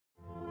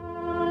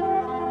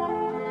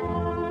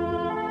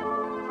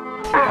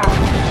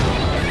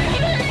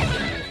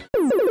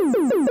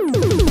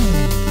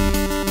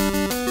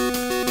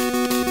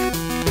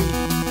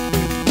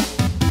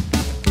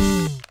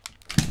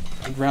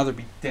rather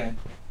be dead.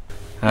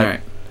 Alright.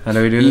 How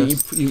do we do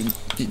this?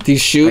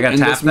 These shoot and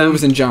this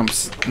moves and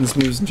jumps.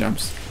 Moves and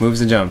jumps.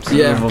 Moves and jumps.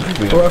 Yeah.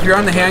 Well, if you're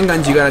on the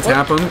handguns, you gotta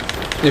tap them.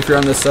 If you're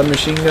on the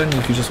submachine gun,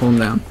 you can just hold them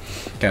down.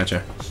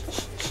 Gotcha.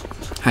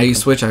 How you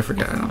switch, I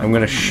forgot. I'm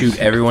gonna shoot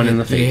everyone in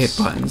the face. You hit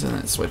buttons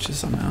and it switches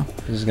somehow.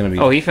 This is gonna be...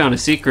 Oh, he found a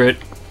secret.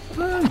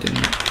 I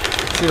didn't.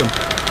 Two.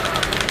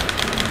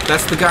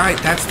 That's the guy.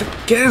 That's the...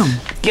 Get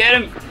him.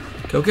 Get him.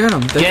 Go get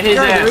him. That's Get his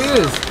ass. There he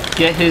is.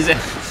 Get his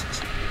ass.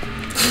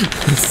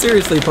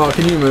 Seriously, Paul,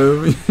 can you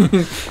move?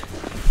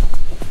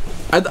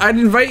 I'd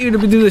invite you to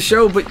do the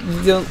show, but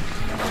you don't.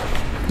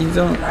 You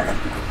don't.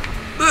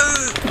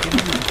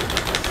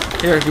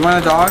 Here, do you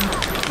want a dog?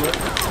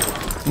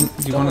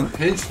 Do you want to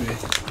pinch me?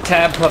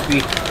 Tab puppy.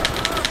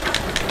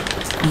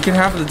 You can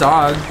have the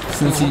dog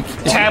since you.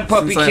 Tab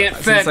puppy can't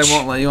fetch. Since I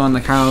won't let you on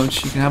the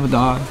couch, you can have a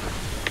dog.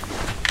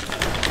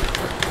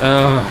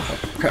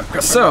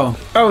 So.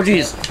 Oh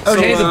jeez.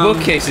 Okay, the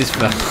bookcases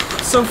fell.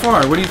 So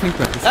far, what do you think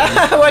about this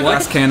game?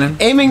 Glass cannon.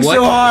 Aiming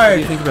so hard. What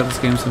do you think about this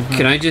game so far?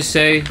 Can I just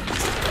say,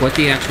 what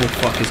the actual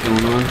fuck is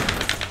going on?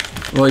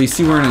 Well, you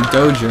see, we're in a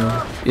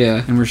dojo.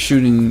 Yeah. And we're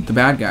shooting the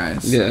bad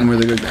guys. Yeah. And we're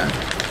the good guy.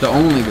 The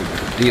only good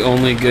guy. The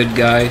only good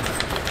guy.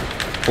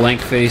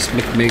 Blank face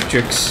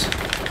McMatrix.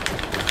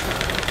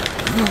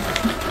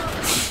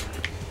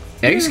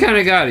 Egg's kind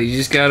of got it. You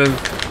just gotta.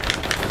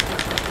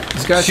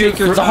 Shoot.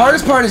 The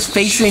hardest part is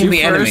facing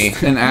the enemy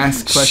and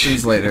ask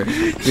questions later.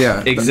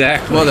 Yeah,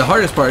 exactly. Well, the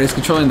hardest part is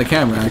controlling the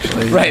camera,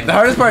 actually. Right. The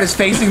hardest part is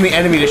facing the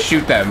enemy to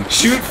shoot them.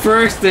 Shoot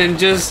first, then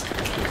just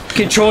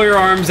control your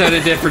arms at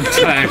a different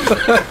time.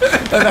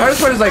 The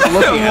hardest part is like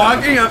looking.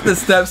 Walking up the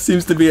steps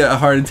seems to be a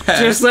hard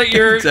task. Just let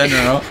your in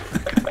general.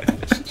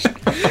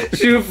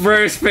 Shoot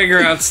first,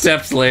 figure out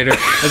steps later.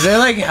 Is there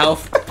like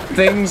health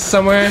things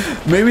somewhere?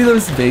 Maybe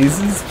those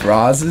vases,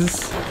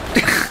 vases.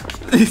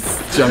 He's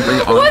jumping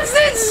on. What's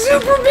that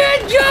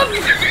Superman jump?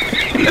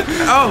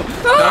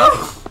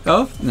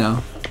 Oh,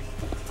 no.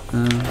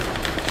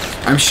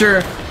 I'm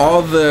sure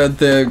all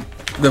the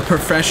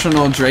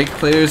professional Drake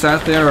players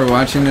out there are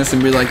watching this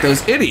and be like,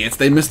 those idiots,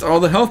 they missed all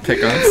the health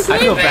pickups. I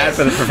feel bad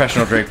for the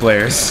professional Drake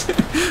players.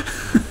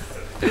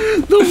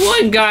 The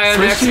one guy on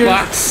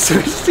Xbox.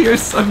 Switch to your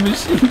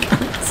submachine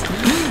guns.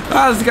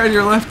 Ah, there's a guy to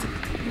your left.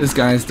 These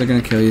guys, they're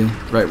gonna kill you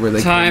right where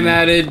they Time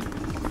added.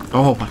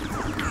 Oh my.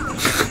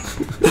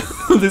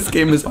 This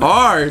game is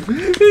hard.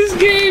 This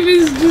game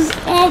is just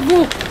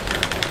awful.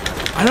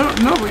 I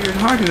don't know what you're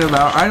talking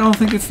about. I don't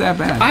think it's that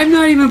bad. I'm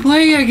not even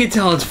playing. I can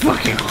tell it's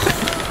fucking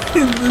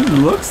awful. It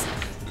looks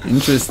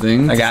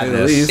interesting. I got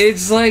this.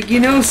 It's like, you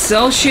know,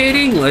 cell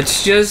shading.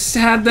 Let's just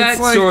have that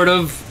like, sort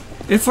of.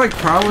 It's like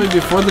probably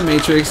before the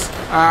Matrix.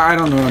 I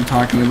don't know what I'm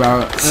talking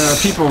about.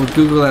 People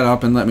Google that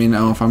up and let me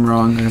know if I'm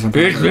wrong. It's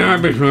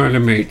not before the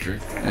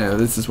Matrix. Yeah,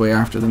 this is way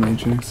after the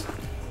Matrix.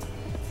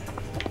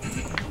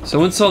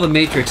 Someone saw the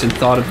Matrix and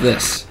thought of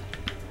this.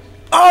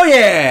 Oh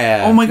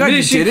yeah! Oh my god,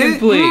 Mission you did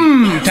complete.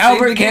 it?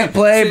 Talbert can't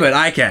play, but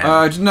I can.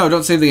 No,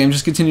 don't save the game.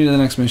 Just continue to the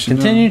next mission.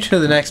 Continue to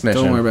the next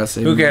mission. Don't worry about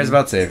saving. Who cares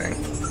about saving?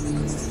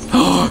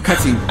 Oh,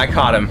 cutscene. I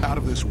caught him. Out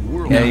of this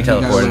world. Yeah, he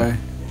teleported.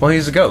 Well,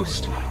 he's a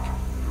ghost.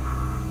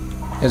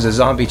 There's a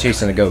zombie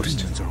chasing a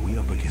ghost. Are we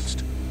up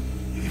against?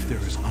 If there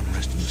is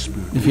unrest in the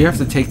spirit. If you have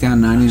to take down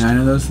 99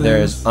 of those things,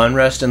 There is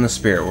unrest in the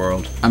spirit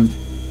world. I'm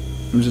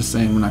just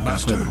saying we're not gonna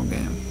play the whole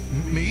game.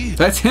 Me?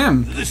 That's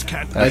him. This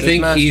cat. I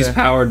think he's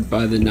powered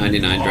by the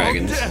 99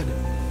 dragons.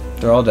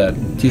 They're all dead.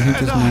 Do you think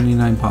there's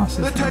 99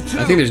 bosses? I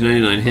think there's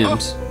 99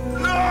 hymns.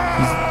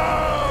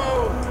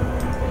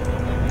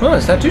 Oh,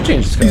 his tattoo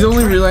changed. He's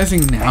only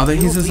realizing now that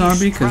he's a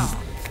zombie because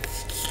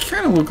he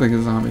kind of looked like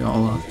a zombie all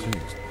along.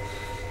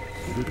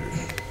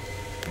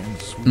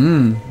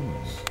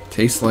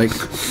 Tastes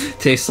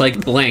like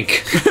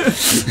blank.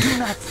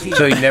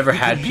 So he never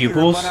had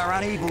pupils?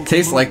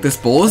 Tastes like this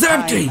bowl is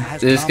empty.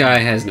 This guy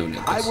has no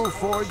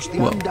nipples.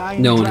 Well,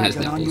 no one has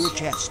nipples.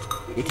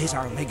 It is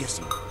our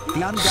legacy.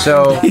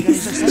 So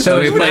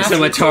we play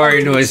some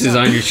Atari noises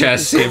on your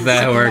chest, see if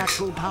that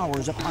works.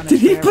 Did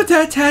he put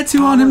that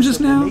tattoo on him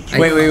just now?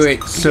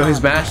 Wait. So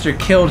his master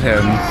killed him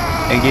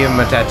and gave him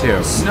a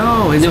tattoo?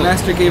 No, his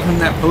master gave him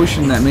that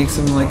potion that makes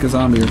him like a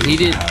zombie. He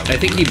did. I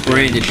think he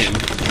branded him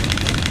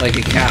like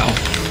a cow.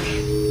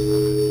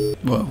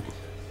 Whoa.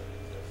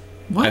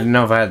 What? I didn't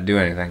know if I had to do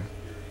anything.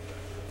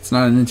 It's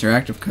not an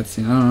interactive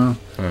cutscene. I don't know.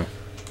 Huh.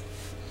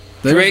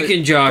 Drake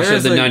and Josh are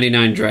the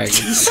 99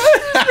 dragons.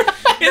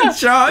 And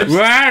Josh.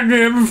 I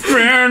never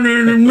found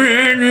any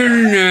man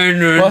in the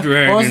 99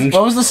 dragons.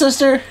 What was the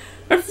sister?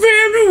 I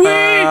found a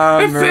way.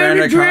 I found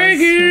a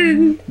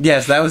dragon.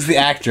 Yes, that was the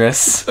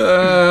actress.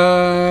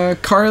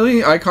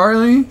 Carly?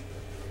 iCarly?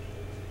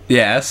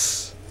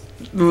 Yes.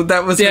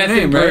 That was her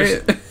name,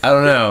 right? I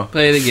don't know.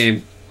 Play the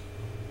game.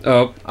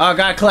 Oh,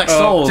 gotta collect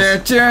souls.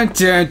 Come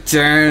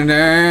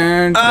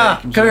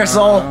here,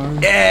 soul.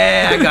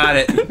 Yeah, I got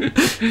it.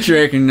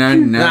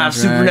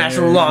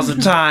 Supernatural laws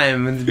of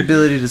time and the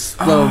ability to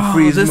slow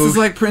freeze. This is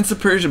like Prince of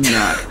Persia,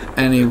 not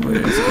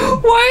anyways.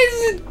 Why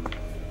is it?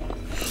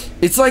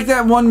 It's like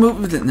that one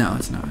movie that no,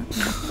 it's not.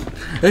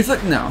 It's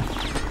like no.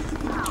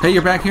 Hey,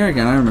 you're back here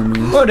again. I remember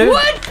this. Oh, dude.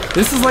 What?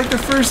 This is like the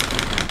first.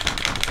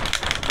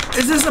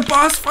 Is this a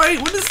boss fight?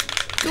 What is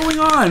going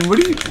on? What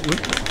are you?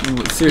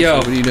 Seriously, Yo,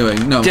 what are you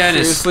doing? No,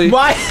 Dennis. seriously.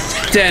 Why?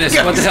 Dennis,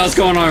 what the hell's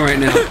going on right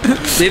now?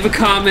 Leave a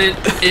comment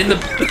in the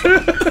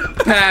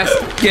past.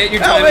 Get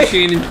your time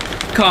machine and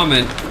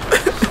comment.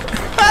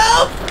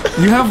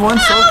 You have one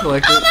soul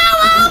collected.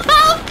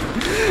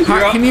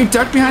 How, can you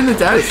duck behind the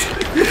desk?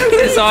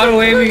 It's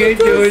auto aiming ain't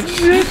doing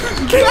shit.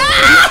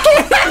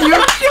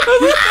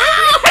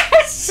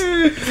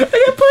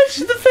 I got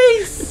punched in the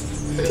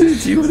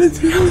face. Do you want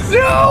to do this?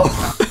 No.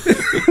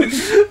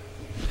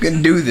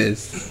 Can do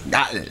this.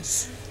 Got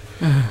this.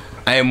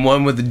 I am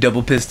one with the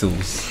double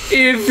pistols.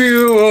 If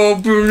you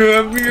open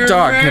up your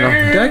Dog, get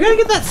mouth. Did I gotta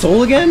get that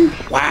soul again?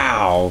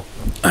 Wow.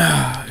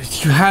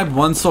 You had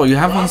one soul. You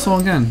have one soul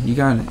again. You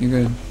got it.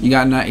 You're good. You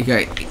got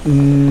 98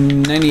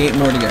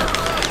 more to get.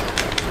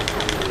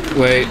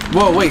 Wait,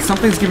 Whoa, wait.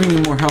 Something's giving you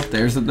more health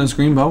there. Is it those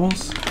green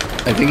bubbles?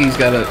 I think he's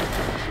got a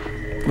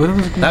What are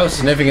those green That was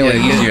significantly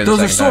Yeah, easier. Those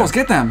the are second souls. time.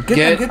 Get them. Get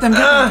Get- them. Get them.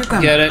 Get them. Get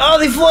them. get it. Oh,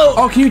 they float.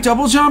 Oh, can you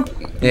double jump?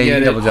 Yeah, you Get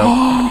can it. double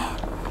jump.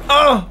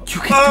 Oh,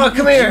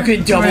 come here. You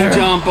could double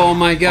jump. Oh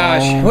my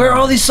gosh. Where are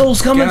all these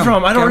souls coming Get 'em,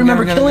 from? I don't get 'em,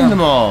 remember get 'em, killing get 'em.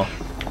 them all.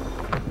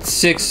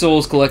 6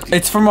 souls collected.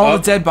 It's from all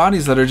the dead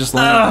bodies that are just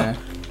laying there.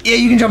 Yeah,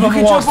 you can jump off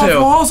You the can walls jump off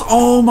too. walls?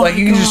 Oh my god. Like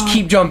you can just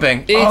keep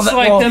jumping. It's that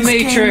like wall. the This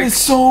game is Matrix.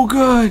 so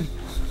good.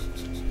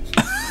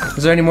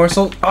 Is there any more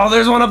souls? Oh,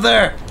 there's one up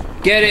there.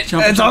 Get it.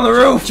 Jump, It's on the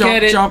roof. Jump,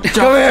 Get it. jump, jump,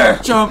 Come here.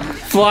 jump.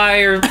 Fly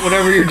or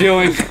whatever you're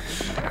doing.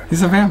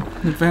 He's a vamp.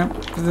 He's a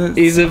vamp.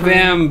 He's a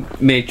Vam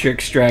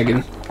Matrix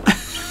dragon.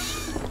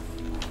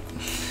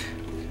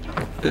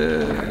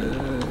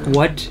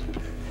 What?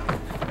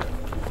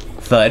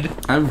 Thud.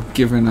 I've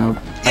given up.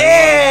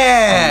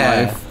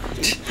 Yeah.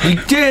 Life. You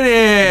did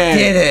it!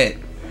 Did it.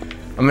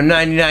 I'm a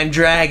 99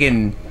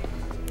 dragon.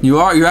 You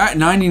are. You're at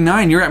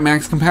 99. You're at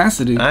max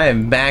capacity. I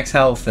am max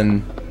health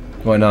and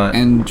whatnot.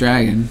 And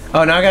dragon.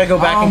 Oh, now I gotta go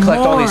back and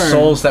collect all these more.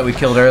 souls that we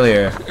killed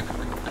earlier.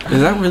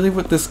 Is that really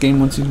what this game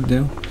wants you to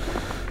do?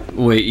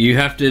 Wait, you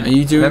have to. Are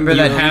you doing? Remember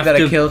that dude have that I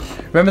to- killed?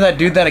 Remember that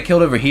dude that I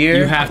killed over here?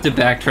 You have to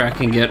backtrack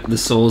and get the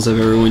souls of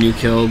everyone you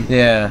killed.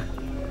 Yeah.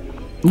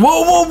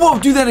 Whoa, whoa, whoa!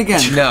 Do that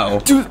again. No.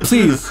 Do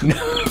please.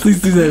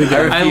 Please do that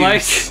again. I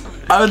like.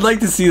 I would like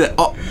to see that.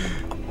 Oh,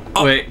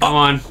 Wait, come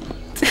on.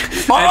 oh,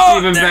 That's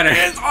even there better. it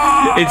is.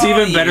 Oh, It's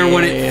even better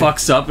when it yeah.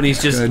 fucks up and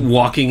he's just Good.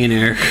 walking in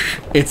air.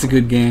 It's a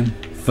good game.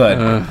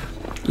 Thud.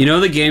 You know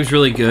the game's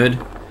really good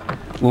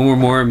when we're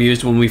more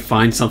amused when we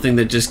find something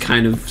that just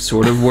kind of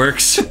sort of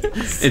works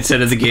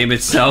instead of the game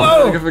itself.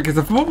 Whoa! Because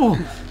of bubble.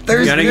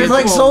 There's gotta get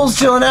like the- souls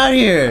chilling out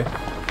here.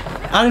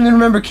 I don't even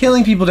remember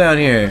killing people down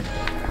here.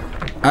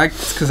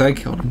 It's because I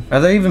killed him. Are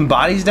there even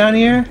bodies down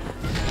here?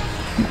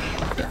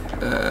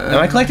 Am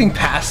I collecting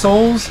past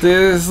souls?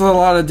 There's a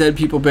lot of dead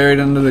people buried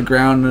under the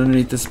ground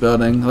underneath this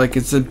building. Like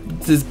this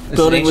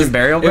building ancient was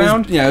burial it was-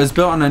 ground? Yeah, it was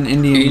built on an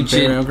Indian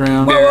Ancient burial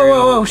ground. Whoa, whoa,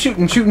 whoa, whoa!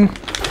 Shooting, shooting.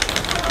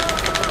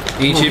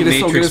 Ancient Get a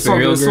soul, get a Matrix soul,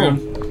 get a burial soul.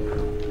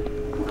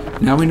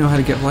 ground. Now we know how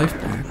to get life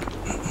back.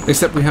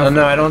 Except we have. Oh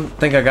no, I don't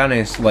think I got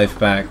any life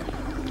back.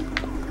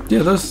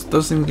 Yeah, those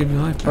things give you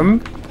life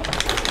back.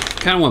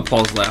 Kind of want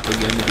Paul's lap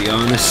again, to be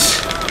honest.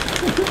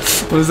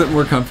 Was it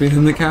more comfy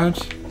than the couch?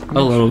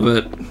 A little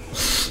bit.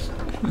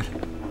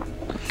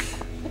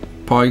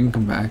 Paul, you can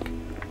come back.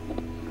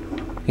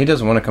 He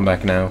doesn't want to come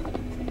back now.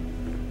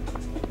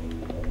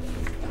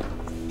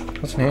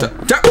 What's in here?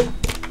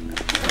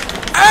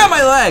 Ah,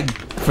 my leg!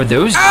 For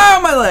those Ah,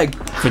 my leg!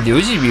 of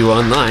you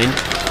online,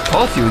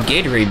 Paul threw a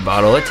Gatorade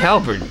bottle at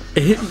Talbert.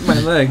 It hit my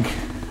leg.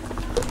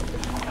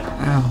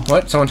 Ow.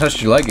 What? Someone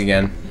touched your leg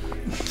again.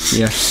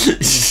 Yeah.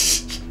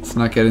 Let's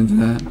not get into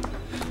that.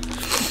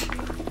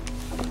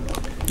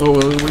 Oh,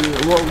 the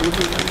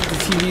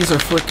TVs are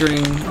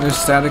flickering. There's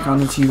static on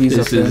the TVs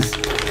up This there. is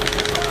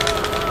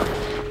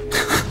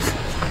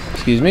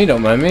Excuse me,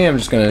 don't mind me. I'm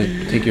just gonna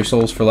take your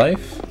souls for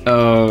life.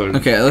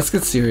 Okay, let's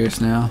get serious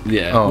now.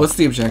 yeah. Oh. What's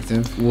the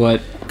objective?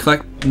 What?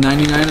 Collect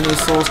 99 of those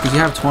souls because you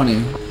have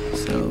 20.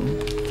 So,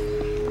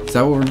 is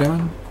that what we're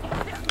doing?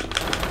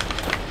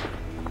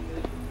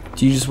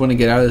 Do you just want to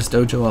get out of this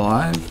dojo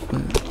alive?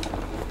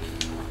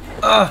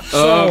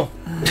 Soul.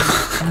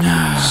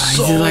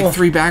 You did like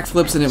 3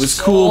 backflips and it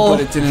was cool, but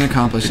it didn't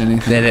accomplish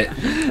anything. Did it?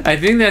 I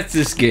think that's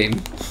this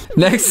game.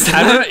 Next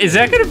I don't time, know, is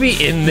that gonna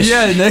be in the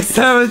yeah, next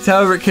time at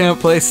Talbert Can't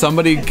Play,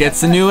 somebody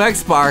gets a new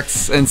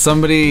Xbox and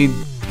somebody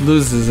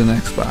loses an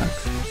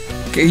Xbox.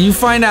 Okay, you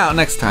find out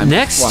next time.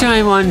 Next Watch.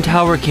 time on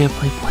Tower Can't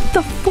Play, what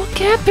the fuck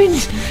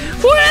happened?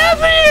 What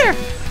happened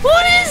here?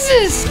 What is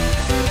this?